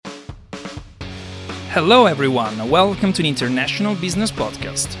Hello everyone, welcome to the International Business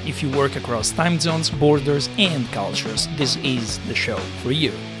Podcast. If you work across time zones, borders, and cultures, this is the show for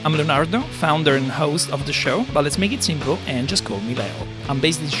you. I'm Leonardo, founder and host of the show, but let's make it simple and just call me Leo. I'm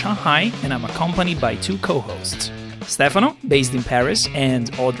based in Shanghai and I'm accompanied by two co-hosts, Stefano, based in Paris,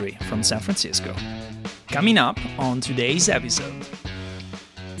 and Audrey from San Francisco. Coming up on today's episode.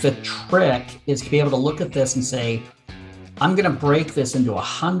 The trick is to be able to look at this and say, I'm going to break this into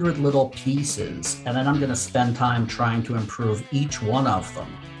 100 little pieces, and then I'm going to spend time trying to improve each one of them.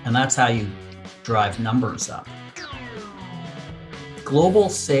 And that's how you drive numbers up. Global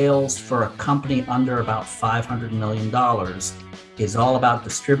sales for a company under about $500 million is all about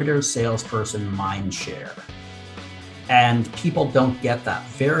distributor, salesperson, mind share. And people don't get that.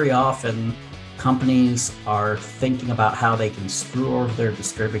 Very often, companies are thinking about how they can screw over their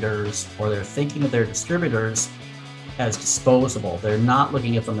distributors, or they're thinking of their distributors as disposable. They're not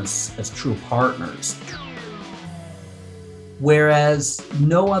looking at them as true partners. Whereas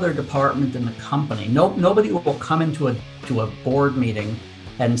no other department in the company, nobody will come into a board meeting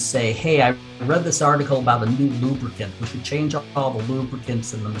and say, hey, I read this article about a new lubricant. We should change all the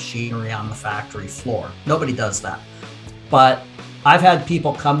lubricants and the machinery on the factory floor. Nobody does that. But I've had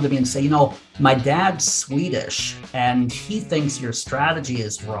people come to me and say, my dad's Swedish and he thinks your strategy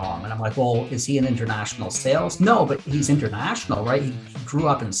is wrong. And I'm like, well, is he in international sales? No, but he's international, right? He grew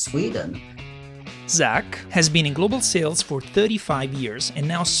up in Sweden. Zach has been in global sales for 35 years and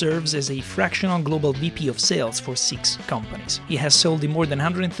now serves as a fractional global VP of sales for 6 companies. He has sold in more than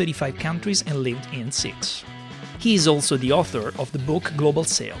 135 countries and lived in 6. He is also the author of the book Global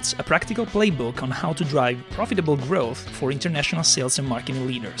Sales, a practical playbook on how to drive profitable growth for international sales and marketing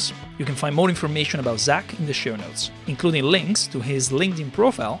leaders. You can find more information about Zach in the show notes, including links to his LinkedIn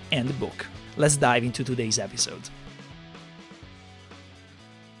profile and the book. Let's dive into today's episode.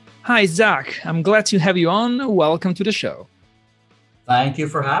 Hi, Zach. I'm glad to have you on. Welcome to the show. Thank you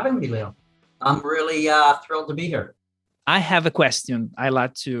for having me, Leo. I'm really thrilled to be here. I have a question I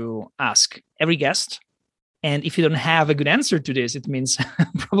like to ask every guest. And if you don't have a good answer to this, it means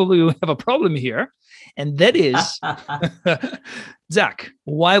probably we have a problem here. And that is, Zach,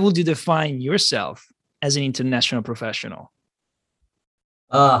 why would you define yourself as an international professional?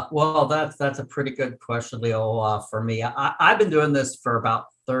 Well, that's a pretty good question, Leo, for me. I've been doing this for about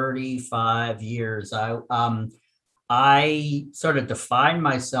 35 years. I sort of define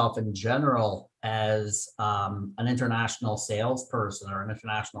myself in general as an international salesperson or an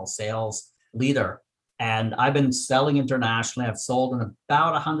international sales leader. And I've been selling internationally. I've sold in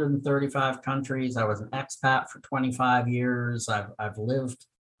about 135 countries. I was an expat for 25 years. I've lived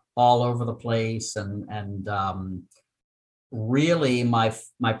all over the place, and really my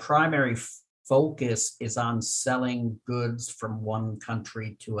primary focus is on selling goods from one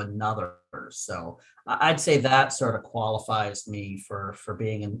country to another. So I'd say that sort of qualifies me for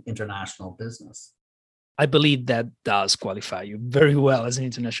being an international business. I believe that does qualify you very well as an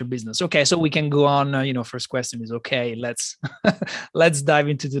international business. Okay, so we can go on. First question is okay. Let's dive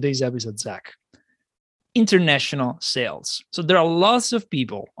into today's episode, Zach. International sales. So there are lots of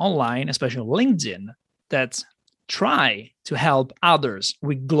people online, especially on LinkedIn, that try to help others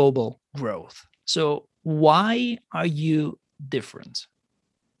with global growth. So why are you different?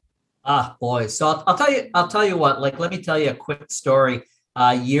 Boy. So I'll tell you what. Let me tell you a quick story.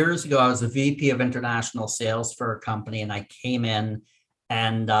 Years ago, I was a VP of international sales for a company, and I came in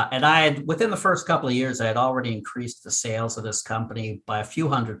and I had, within the first couple of years, I had already increased the sales of this company by a few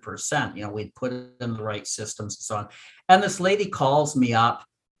 100%. We'd put it in the right systems and so on. And this lady calls me up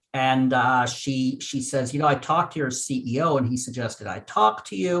and she says, I talked to your CEO and he suggested I talk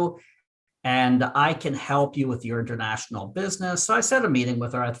to you and I can help you with your international business. So I set a meeting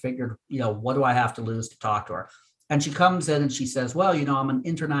with her. I figured, what do I have to lose to talk to her? And she comes in and she says, well, I'm an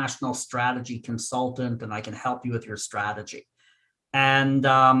international strategy consultant and I can help you with your strategy. And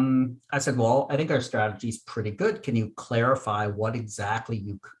I said, well, I think our strategy is pretty good. Can you clarify what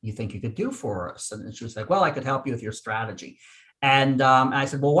exactly you think you could do for us? And she was like, well, I could help you with your strategy. And I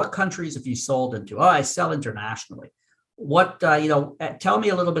said, well, what countries have you sold into? Oh, I sell internationally. What, tell me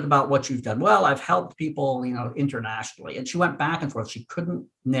a little bit about what you've done. Well, I've helped people, internationally. And she went back and forth. She couldn't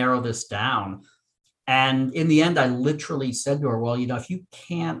narrow this down. And in the end, I literally said to her, well, if you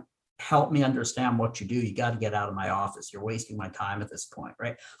can't help me understand what you do, you got to get out of my office. You're wasting my time at this point,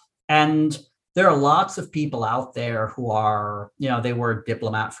 right? And there are lots of people out there who are, they were a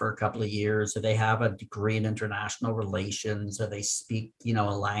diplomat for a couple of years, or they have a degree in international relations, or they speak, a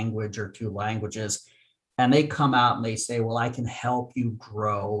language or 2 languages. And they come out and they say, well, I can help you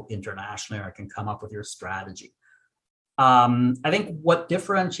grow internationally, or I can come up with your strategy. I think what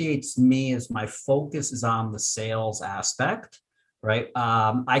differentiates me is my focus is on the sales aspect, right?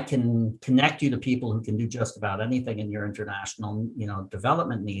 I can connect you to people who can do just about anything in your international,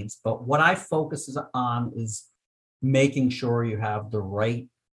 development needs. But what I focus on is making sure you have the right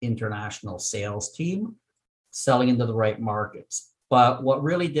international sales team selling into the right markets. But what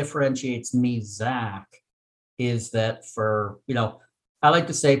really differentiates me, Zach, is that I like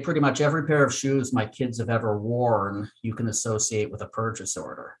to say pretty much every pair of shoes my kids have ever worn, you can associate with a purchase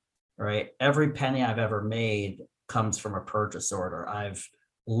order, right? Every penny I've ever made comes from a purchase order. I've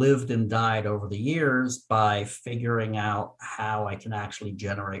lived and died over the years by figuring out how I can actually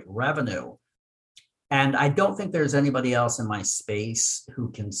generate revenue. And I don't think there's anybody else in my space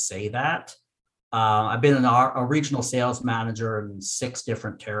who can say that. I've been a regional sales manager in 6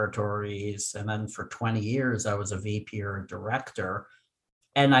 different territories. And then for 20 years, I was a VP or a director.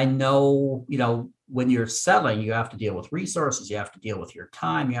 And I know, when you're selling, you have to deal with resources, you have to deal with your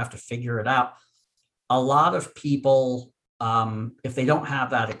time, you have to figure it out. A lot of people, if they don't have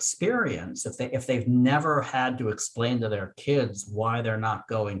that experience, if they've never had to explain to their kids why they're not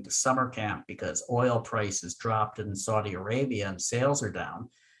going to summer camp because oil prices dropped in Saudi Arabia and sales are down,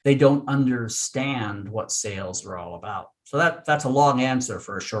 they don't understand what sales are all about. So that's a long answer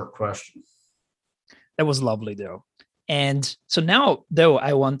for a short question. That was lovely, though. And so now, though,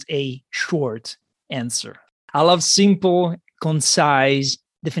 I want a short answer. I love simple, concise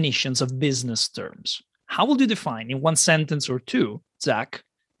definitions of business terms. How would you define, in one sentence or two, Zach,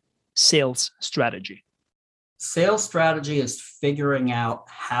 sales strategy? Sales strategy is figuring out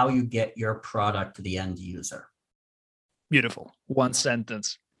how you get your product to the end user. Beautiful. One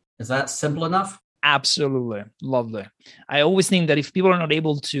sentence. Is that simple enough? Absolutely. Lovely. I always think that if people are not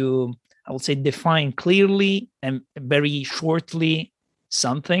able to, I would say, define clearly and very shortly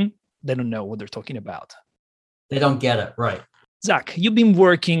something, they don't know what they're talking about. They don't get it, right? Zach, you've been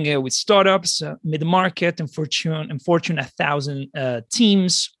working with startups, mid-market, and Fortune 1000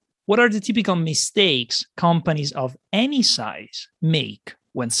 teams. What are the typical mistakes companies of any size make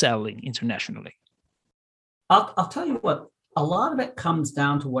when selling internationally? I'll tell you what, a lot of it comes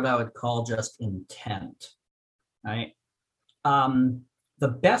down to what I would call just intent, right? The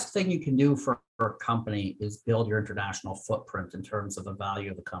best thing you can do for a company is build your international footprint in terms of the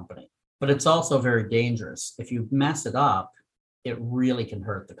value of the company. But it's also very dangerous. If you mess it up, it really can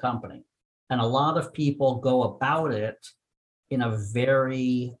hurt the company. And a lot of people go about it in a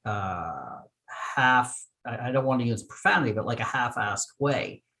very I don't want to use profanity, but like a half-assed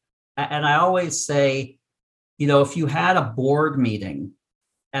way. And I always say, if you had a board meeting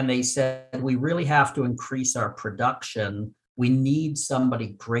and they said, we really have to increase our production, we need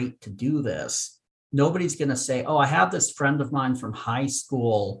somebody great to do this, nobody's going to say, oh, I have this friend of mine from high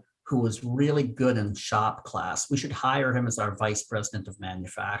school who was really good in shop class. We should hire him as our vice president of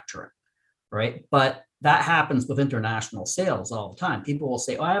manufacturing, right? But that happens with international sales all the time. People will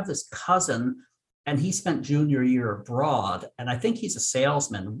say, oh, I have this cousin and he spent junior year abroad, and I think he's a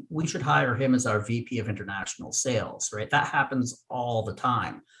salesman. We should hire him as our VP of international sales, right? That happens all the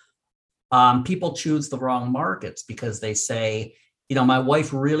time. People choose the wrong markets because they say, my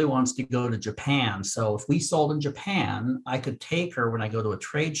wife really wants to go to Japan. So if we sold in Japan, I could take her when I go to a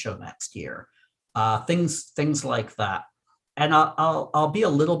trade show next year. Things like that. And I'll be a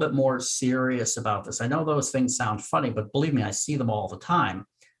little bit more serious about this. I know those things sound funny, but believe me, I see them all the time.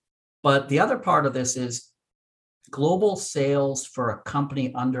 But the other part of this is global sales for a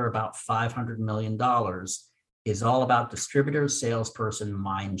company under about $500 million is all about distributor, salesperson,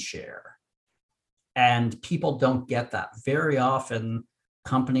 mind share. And people don't get that. Very often,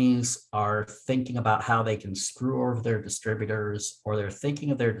 companies are thinking about how they can screw over their distributors, or they're thinking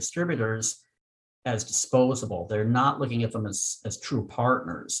of their distributors as disposable. They're not looking at them as true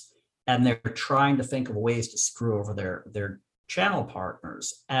partners. And they're trying to think of ways to screw over their channel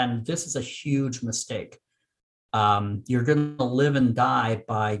partners. And this is a huge mistake. You're going to live and die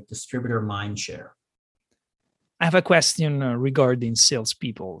by distributor mindshare. I have a question regarding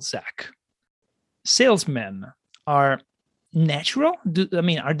salespeople, Zach. Salesmen are natural?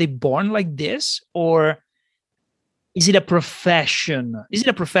 Are they born like this? Or is it a profession? Is it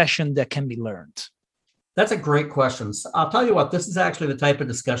a profession that can be learned? That's a great question. So I'll tell you what, this is actually the type of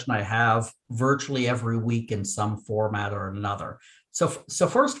discussion I have virtually every week in some format or another. So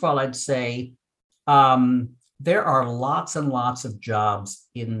first of all, I'd say there are lots and lots of jobs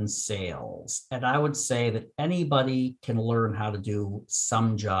in sales. And I would say that anybody can learn how to do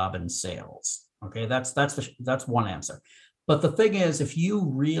some job in sales. Okay, that's one answer. But the thing is, if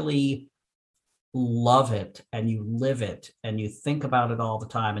you really love it and you live it and you think about it all the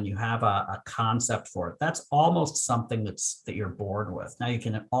time and you have a concept for it, that's almost something that you're born with. Now you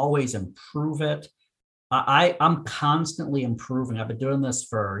can always improve it. I'm constantly improving. I've been doing this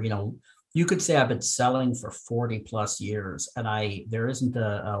for, you could say I've been selling for 40 plus years, and there isn't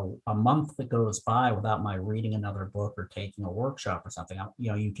a month that goes by without my reading another book or taking a workshop or something.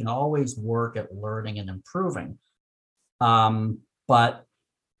 You can always work at learning and improving. But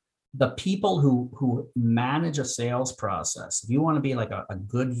the people who manage a sales process, if you want to be like a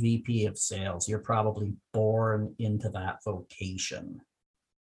good VP of sales, you're probably born into that vocation.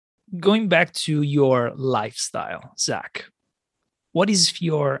 Going back to your lifestyle, Zach, what is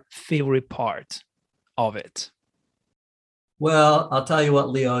your favorite part of it? Well, I'll tell you what,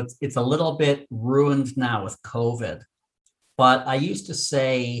 Leo, it's a little bit ruined now with COVID. But I used to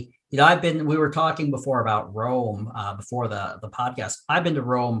say, we were talking before about Rome before the podcast. I've been to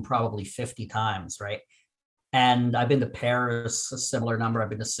Rome probably 50 times, right? And I've been to Paris, a similar number. I've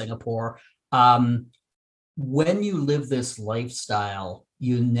been to Singapore. When you live this lifestyle,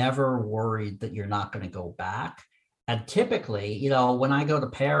 you never worried that you're not going to go back. And typically, when I go to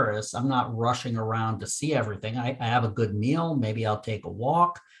Paris, I'm not rushing around to see everything. I have a good meal. Maybe I'll take a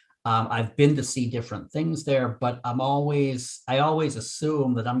walk. I've been to see different things there, but I always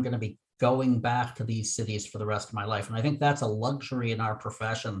assume that I'm going to be going back to these cities for the rest of my life. And I think that's a luxury in our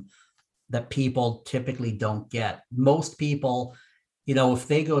profession that people typically don't get. Most people, if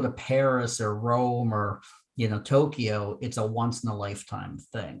they go to Paris or Rome or Tokyo, it's a once in a lifetime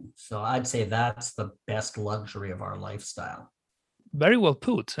thing. So I'd say that's the best luxury of our lifestyle. Very well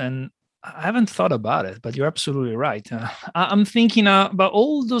put. And I haven't thought about it, but you're absolutely right. I'm thinking about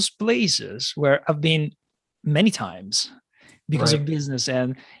all those places where I've been many times because of business.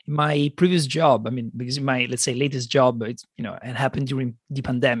 And in my previous job, because in my, let's say, latest job, it happened during the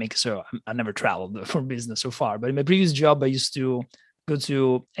pandemic. So I never traveled for business so far. But in my previous job, I used to go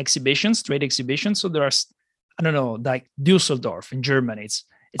to exhibitions, trade exhibitions. So there are, I don't know, like Dusseldorf in Germany. It's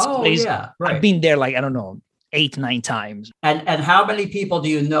a place. Yeah, right. I've been there like, I don't know, 8-9 times. And how many people do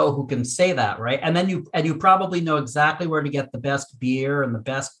you know who can say that, right? And then you probably know exactly where to get the best beer and the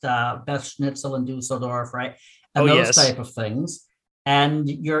best schnitzel in Dusseldorf, right? And those type of things. And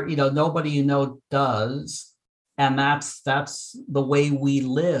nobody does. And that's the way we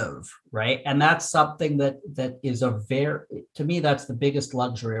live, right? And that's something that is to me, that's the biggest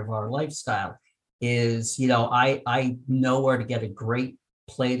luxury of our lifestyle is, I know where to get a great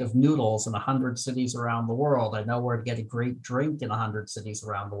plate of noodles in 100 cities around the world. I know where to get a great drink in 100 cities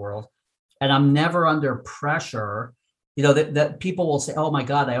around the world. And I'm never under pressure, that people will say, oh my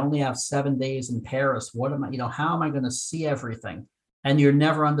God, I only have 7 days in Paris. What am I, how am I going to see everything? And you're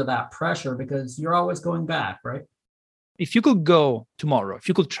never under that pressure because you're always going back, right? If you could go tomorrow, if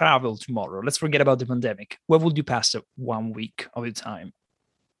you could travel tomorrow, let's forget about the pandemic, where would you pass 1 week of your time?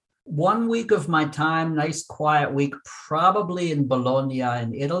 1 week of my time, nice quiet week, probably in Bologna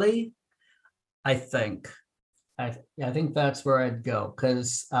in Italy. I think that's where I'd go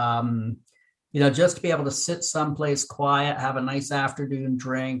because, just to be able to sit someplace quiet, have a nice afternoon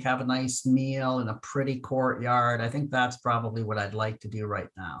drink, have a nice meal in a pretty courtyard. I think that's probably what I'd like to do right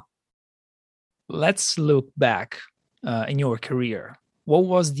now. Let's look back in your career. What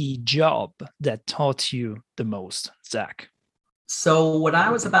was the job that taught you the most, Zach? So when I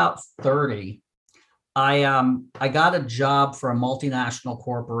was about 30, I got a job for a multinational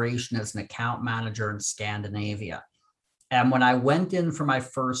corporation as an account manager in Scandinavia. And when I went in for my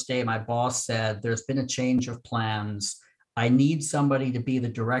first day, my boss said, there's been a change of plans. I need somebody to be the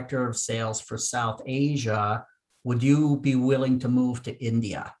director of sales for South Asia. Would you be willing to move to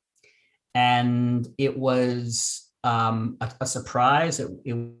India? And it was a surprise.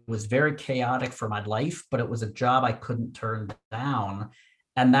 It was very chaotic for my life, but it was a job I couldn't turn down.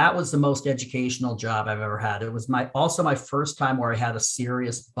 And that was the most educational job I've ever had. It was also my first time where I had a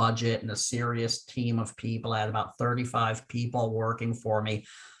serious budget and a serious team of people. I had about 35 people working for me.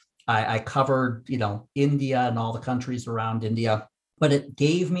 I covered, India and all the countries around India, but it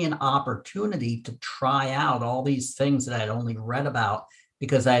gave me an opportunity to try out all these things that I had only read about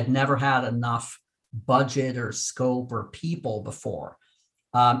because I had never had enough budget or scope or people before.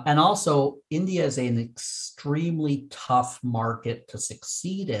 And also, India is an extremely tough market to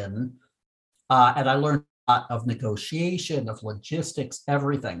succeed in. And I learned a lot of negotiation, of logistics,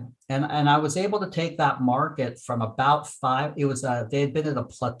 everything. And I was able to take that market from about they had been at a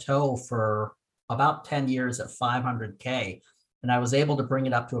plateau for about 10 years at 500K. And I was able to bring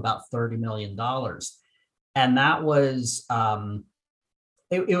it up to about $30 million. And that was,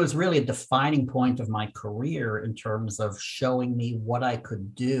 it was really a defining point of my career in terms of showing me what I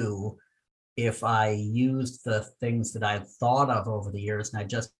could do if I used the things that I've thought of over the years and I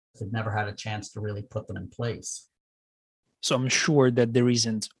just had never had a chance to really put them in place. So I'm sure that there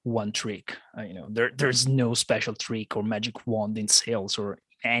isn't one trick. There's no special trick or magic wand in sales or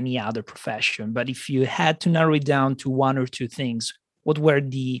any other profession. But if you had to narrow it down to one or two things, what were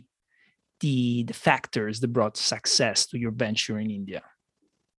the factors that brought success to your venture in India?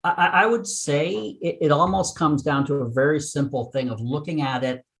 I would say it almost comes down to a very simple thing of looking at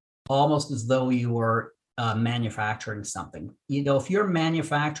it almost as though you were manufacturing something. If you're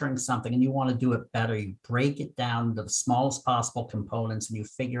manufacturing something and you want to do it better, you break it down to the smallest possible components and you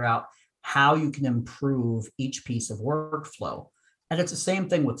figure out how you can improve each piece of workflow. And it's the same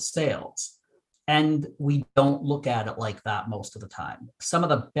thing with sales. And we don't look at it like that most of the time. Some of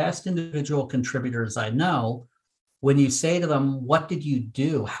the best individual contributors I know, when you say to them, what did you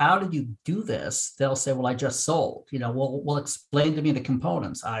do? How did you do this? They'll say, well, I just sold. Well, explain to me the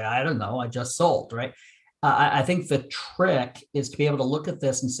components. I don't know. I just sold, right? I think the trick is to be able to look at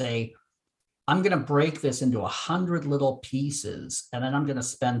this and say, I'm going to break this into 100 little pieces, and then I'm going to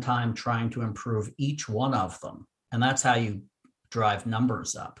spend time trying to improve each one of them. And that's how you drive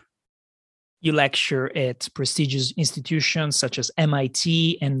numbers up. You lecture at prestigious institutions such as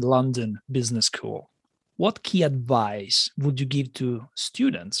MIT and London Business School. What key advice would you give to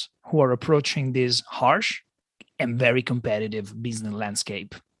students who are approaching this harsh and very competitive business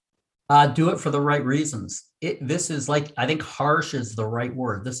landscape? Do it for the right reasons. This is I think harsh is the right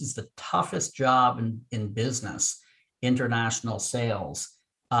word. This is the toughest job in business, international sales.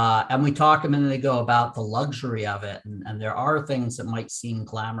 And we talked a minute ago about the luxury of it. And there are things that might seem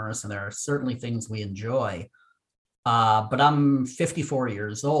glamorous, and there are certainly things we enjoy. But I'm 54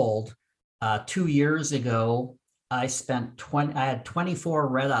 years old. 2 years ago, I had 24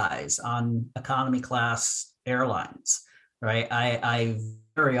 red eyes on economy class airlines, right? I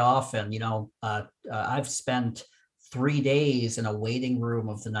very often, I've spent 3 days in a waiting room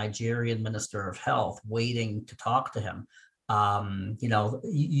of the Nigerian Minister of Health waiting to talk to him.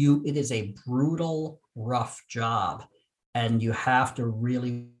 It is a brutal, rough job, and you have to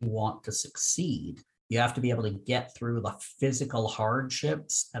really want to succeed. You have to be able to get through the physical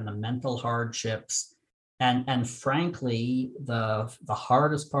hardships and the mental hardships. And frankly, the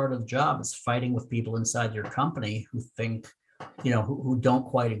hardest part of the job is fighting with people inside your company who think, who don't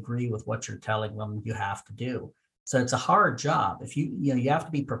quite agree with what you're telling them you have to do. So it's a hard job. If you have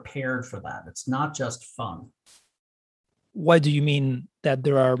to be prepared for that. It's not just fun. Why do you mean that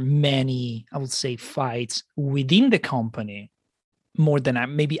there are many, I would say, fights within the company more than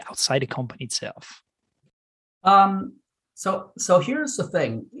maybe outside the company itself? So here's the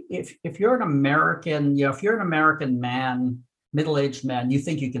thing. If you're an American, if you're an American man, middle-aged man, you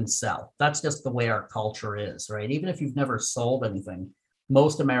think you can sell. That's just the way our culture is, right? Even if you've never sold anything,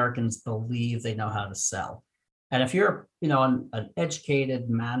 most Americans believe they know how to sell. And if you're, an educated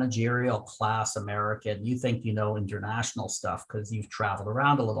managerial class American, you think you know international stuff because you've traveled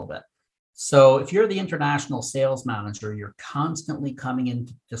around a little bit. So if you're the international sales manager, you're constantly coming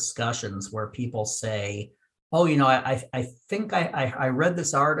into discussions where people say, oh, I think I read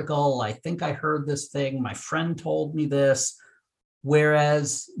this article. I think I heard this thing. My friend told me this.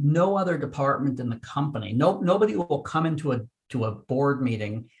 Whereas no other department in the company, nobody will come into a board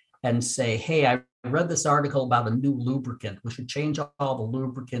meeting and say, hey, I read this article about a new lubricant. We should change all the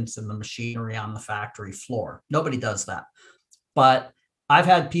lubricants in the machinery on the factory floor. Nobody does that. But I've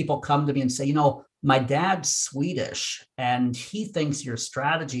had people come to me and say, my dad's Swedish and he thinks your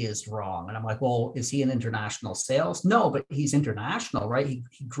strategy is wrong. And I'm like, well, is he in international sales? No, but he's international, right? He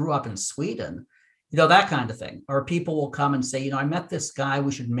grew up in Sweden, that kind of thing. Or people will come and say, I met this guy,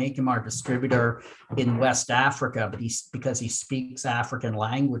 we should make him our distributor in West Africa, but because he speaks African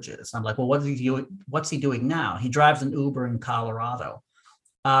languages. I'm like, well, what's he doing now? He drives an Uber in Colorado.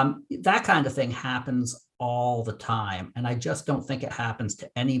 That kind of thing happens all the time. And I just don't think it happens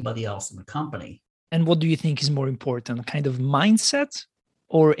to anybody else in the company. And what do you think is more important, kind of mindset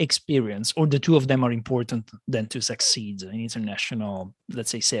or experience, or the two of them are important then to succeed in international,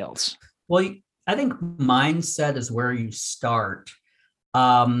 let's say, sales? Well, I think mindset is where you start.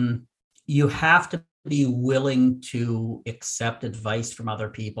 You have to be willing to accept advice from other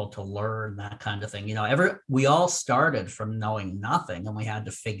people, to learn, that kind of thing. We all started from knowing nothing and we had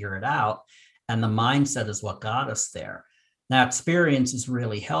to figure it out. And the mindset is what got us there. Now, experience is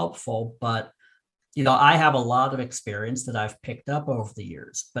really helpful, but I have a lot of experience that I've picked up over the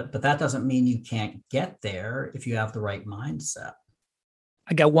years, but that doesn't mean you can't get there if you have the right mindset.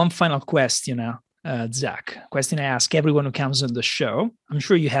 I got one final question now, Zach. Question I ask everyone who comes on the show. I'm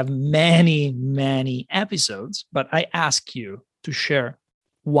sure you have many, many episodes, but I ask you to share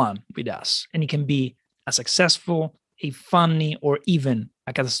one with us, and it can be a successful, a funny, or even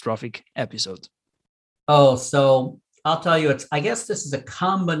a catastrophic episode. Oh, so I'll tell you, I guess this is a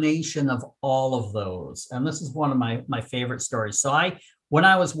combination of all of those. And this is one of my favorite stories. So when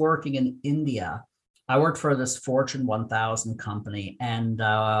I was working in India, I worked for this Fortune 1000 company, and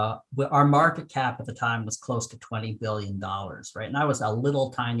our market cap at the time was close to $20 billion, right? And I was a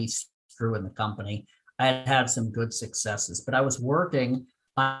little tiny screw in the company. I had had some good successes, but I was working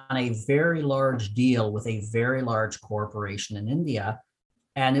on a very large deal with a very large corporation in India.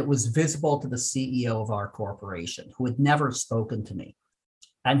 And it was visible to the CEO of our corporation, who had never spoken to me.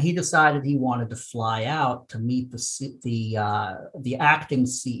 And he decided he wanted to fly out to meet the acting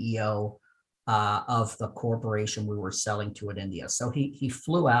CEO of the corporation we were selling to in India. So he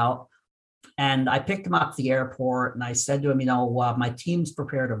flew out, and I picked him up at the airport, and I said to him, my team's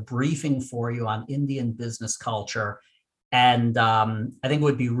prepared a briefing for you on Indian business culture. And I think it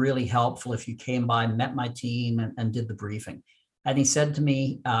would be really helpful if you came by and met my team and did the briefing. And he said to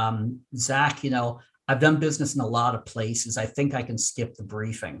me, Zach, I've done business in a lot of places. I think I can skip the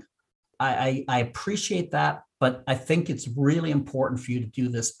briefing. I appreciate that, but I think it's really important for you to do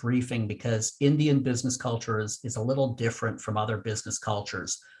this briefing because Indian business culture is a little different from other business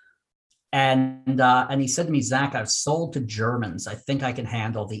cultures. And he said to me, Zach, I've sold to Germans. I think I can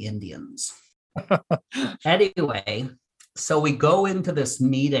handle the Indians. Anyway, so we go into this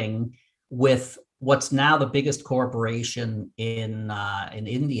meeting with what's now the biggest corporation in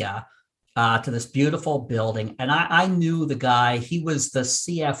India, to this beautiful building. And I knew the guy. He was the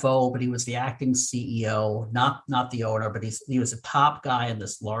CFO, but he was the acting CEO, not the owner, but he was a top guy in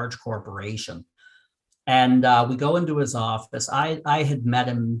this large corporation. And we go into his office. I had met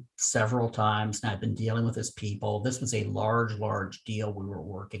him several times, and I've been dealing with his people. This was a large deal we were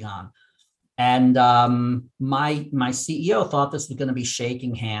working on. And my CEO thought this was going to be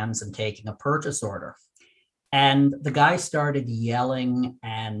shaking hands and taking a purchase order. And the guy started yelling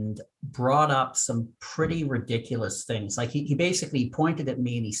and brought up some pretty ridiculous things. Like he basically pointed at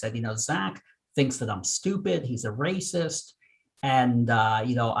me and he said, Zach thinks that I'm stupid. He's a racist. And,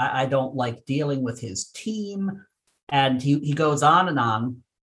 I don't like dealing with his team. And he goes on and on.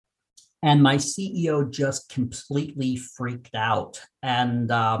 And my CEO just completely freaked out.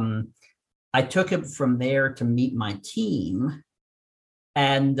 And I took him from there to meet my team.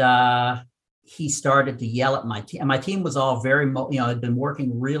 And he started to yell at my team. And my team was all very, had been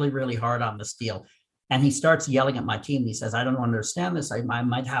working really hard on this deal. And he starts yelling at my team. He says, I don't understand this. I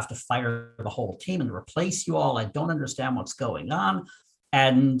might have to fire the whole team and replace you all. I don't understand what's going on.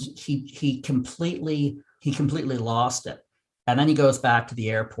 And he completely lost it. And then he goes back to the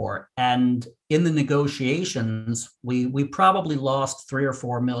airport. And in the negotiations, we probably lost $3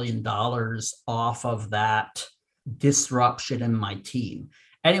 or $4 million off of that disruption in my team.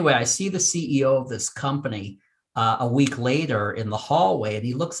 Anyway, I see the CEO of this company a week later in the hallway, and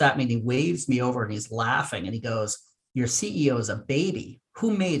he looks at me and he waves me over and he's laughing. And he goes, your CEO is a baby.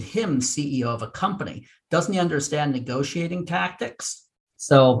 Who made him CEO of a company? Doesn't he understand negotiating tactics?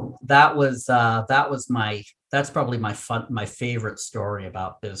 So that's probably my favorite story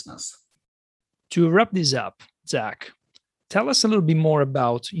about business. To wrap this up, Zach, tell us a little bit more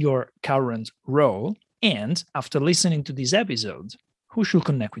about your current role, and after listening to this episode, who should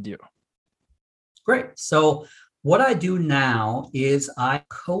connect with you? Great. So what I do now is I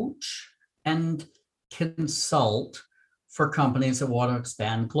coach and consult for companies that want to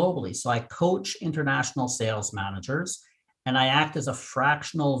expand globally. So I coach international sales managers, and I act as a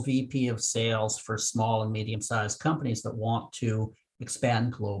fractional VP of sales for small and medium-sized companies that want to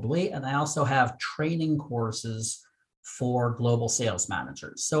expand globally. And I also have training courses for global sales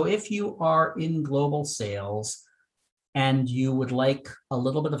managers. So if you are in global sales and you would like a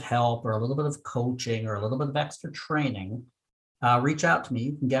little bit of help or a little bit of coaching or a little bit of extra training, reach out to me.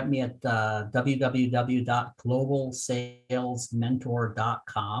 You can get me at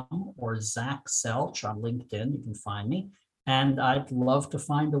www.globalsalesmentor.com or Zach Selch on LinkedIn. You can find me. And I'd love to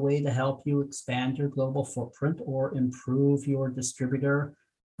find a way to help you expand your global footprint or improve your distributor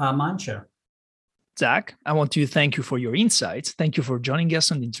mindshare. Zach, I want to thank you for your insights. Thank you for joining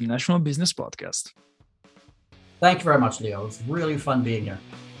us on the International Business Podcast. Thank you very much, Leo. It's really fun being here.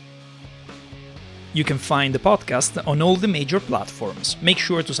 You can find the podcast on all the major platforms. Make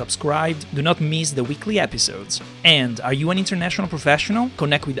sure to subscribe. Do not miss the weekly episodes. And are you an international professional?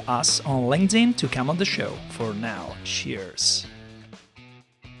 Connect with us on LinkedIn to come on the show. For now, cheers.